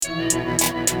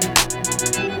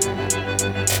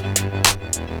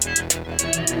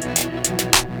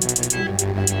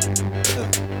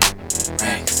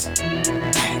Ranks.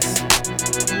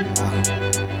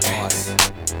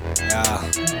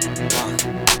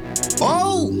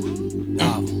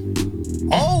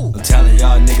 I'm telling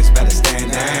y'all niggas better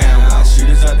stand down. Got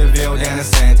shooters up the Ville down in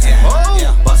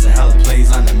Santown. Bustin' hella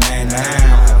plays on the man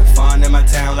now. Having fun in my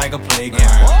town like a playground.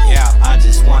 I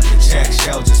just want the check,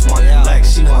 Shell just want the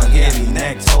legs. She want give me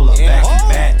neck, told her back to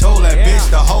back. Told that bitch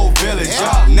the whole village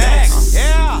up next.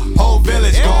 Whole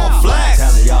village gon' flex.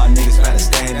 Telling y'all niggas better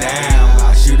stand down.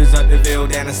 Got shooters up the Ville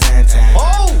down in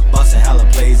Santown. Bustin' hella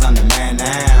plays on the man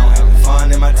now. Having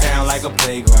fun in my town like a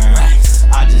playground.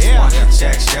 I just want the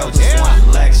check, Shell just want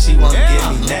the legs. She want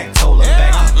give me neck, told her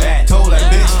back to back. Told that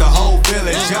bitch the whole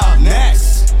village up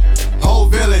next. Whole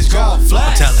village gon'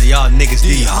 flex. I'm telling y'all niggas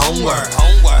do your homework.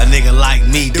 A nigga like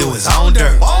me do his own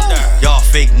dirt. Y'all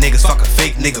fake niggas fucking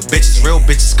fake nigga bitches. Real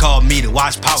bitches call me to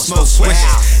watch power smoke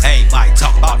switches. Everybody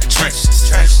talk about the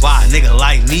trenches. Why a nigga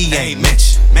like me ain't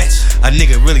mentioned? A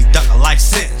nigga really duck a life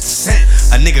sentence.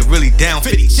 A nigga really down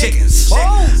 50 chickens.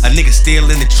 A nigga still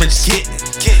in the trenches getting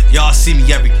it. Y'all see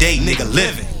me every day, nigga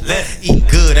living. Eating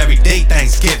good every day,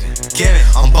 Thanksgiving.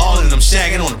 I'm ballin', I'm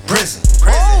shagging on the prison.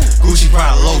 Gucci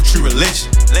Prada, low true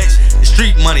religion. The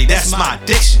street money, that's my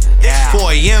addiction.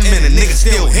 4 AM and a nigga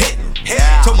still hitting.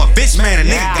 Told my bitch, man, a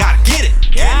nigga gotta get it.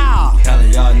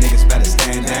 Telling y'all niggas better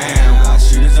stand down. Got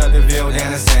shooters up the Ville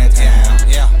down in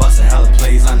Santown. Bustin' hella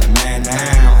plays on the man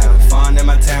now. Having fun in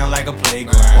my town like a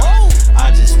playground.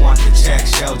 I just want the check,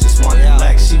 Shell just want the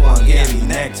legs. She want give me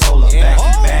neck, told her back to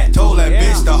back. Told that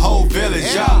bitch the whole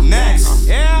village up next.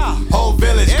 Whole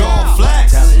village gon'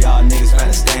 flex. Telling y'all niggas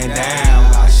better stand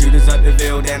down. Got shooters up the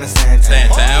Ville down in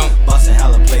Santown. Bustin'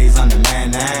 hella plays on the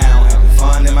man now. Having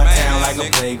fun in my town like a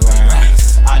playground.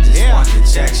 I just want the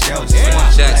check, Shell just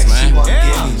want the legs. She want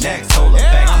give me neck, told her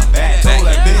back to back. Told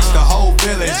that bitch the whole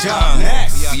village up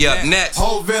next. We up next.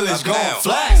 Whole village gon'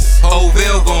 flex. Whole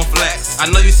Ville gon' flex. I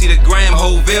know you see the gram,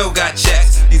 whole Ville got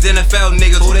checks. These NFL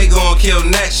niggas, who they gon' kill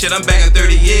next? Shit, I'm back in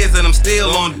 30 years and I'm still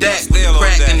on deck.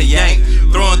 Cracking the yank.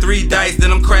 Throwing 3 dice,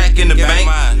 then I'm cracking the bank.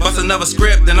 Bust another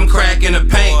script, then I'm cracking the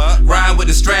paint. Ride with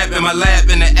the strap in my lap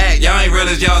in the act. Y'all ain't real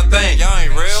as y'all think.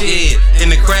 Shit, in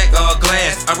the crack all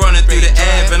glass. I running through the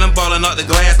ab and I'm ballin' out the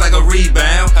glass like a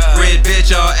rebound. Red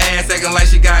bitch all ass, acting like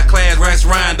she got class. Rats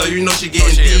Rondo, you know she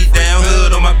getting beat down.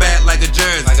 Hood on my back like a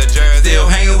jersey. Still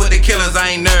hanging with the killers,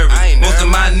 I ain't nervous. Most of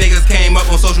my niggas came up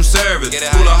on social service.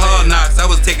 School of hard knocks, I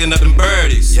was taking up them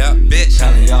birdies. Bitch.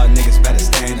 Telling y'all niggas better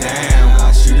stand down.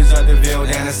 Got shooters up the Ville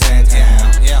down in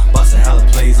Santown. Bustin' hella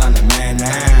plays on the man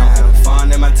now. Having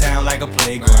fun in my town like a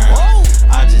playground.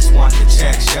 I just want the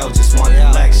check, Shell just want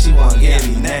the legs. She want give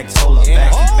me neck, told her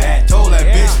back to back. Told that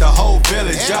bitch the whole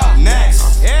village up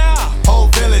next. Whole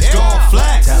village gon'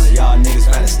 flex. Telling y'all niggas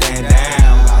better stand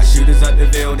down. Got shooters up the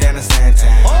Ville down in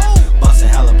Santown. Bustin'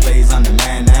 hella plays on the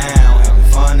man now.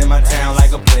 Having fun in my town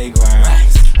like a playground.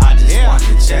 I just want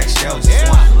the check, Shell just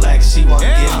want the legs. She want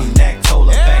give me neck,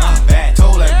 told her back to back.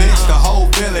 Told that bitch the whole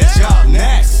village up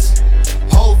next.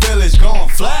 Whole village gon'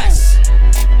 flex.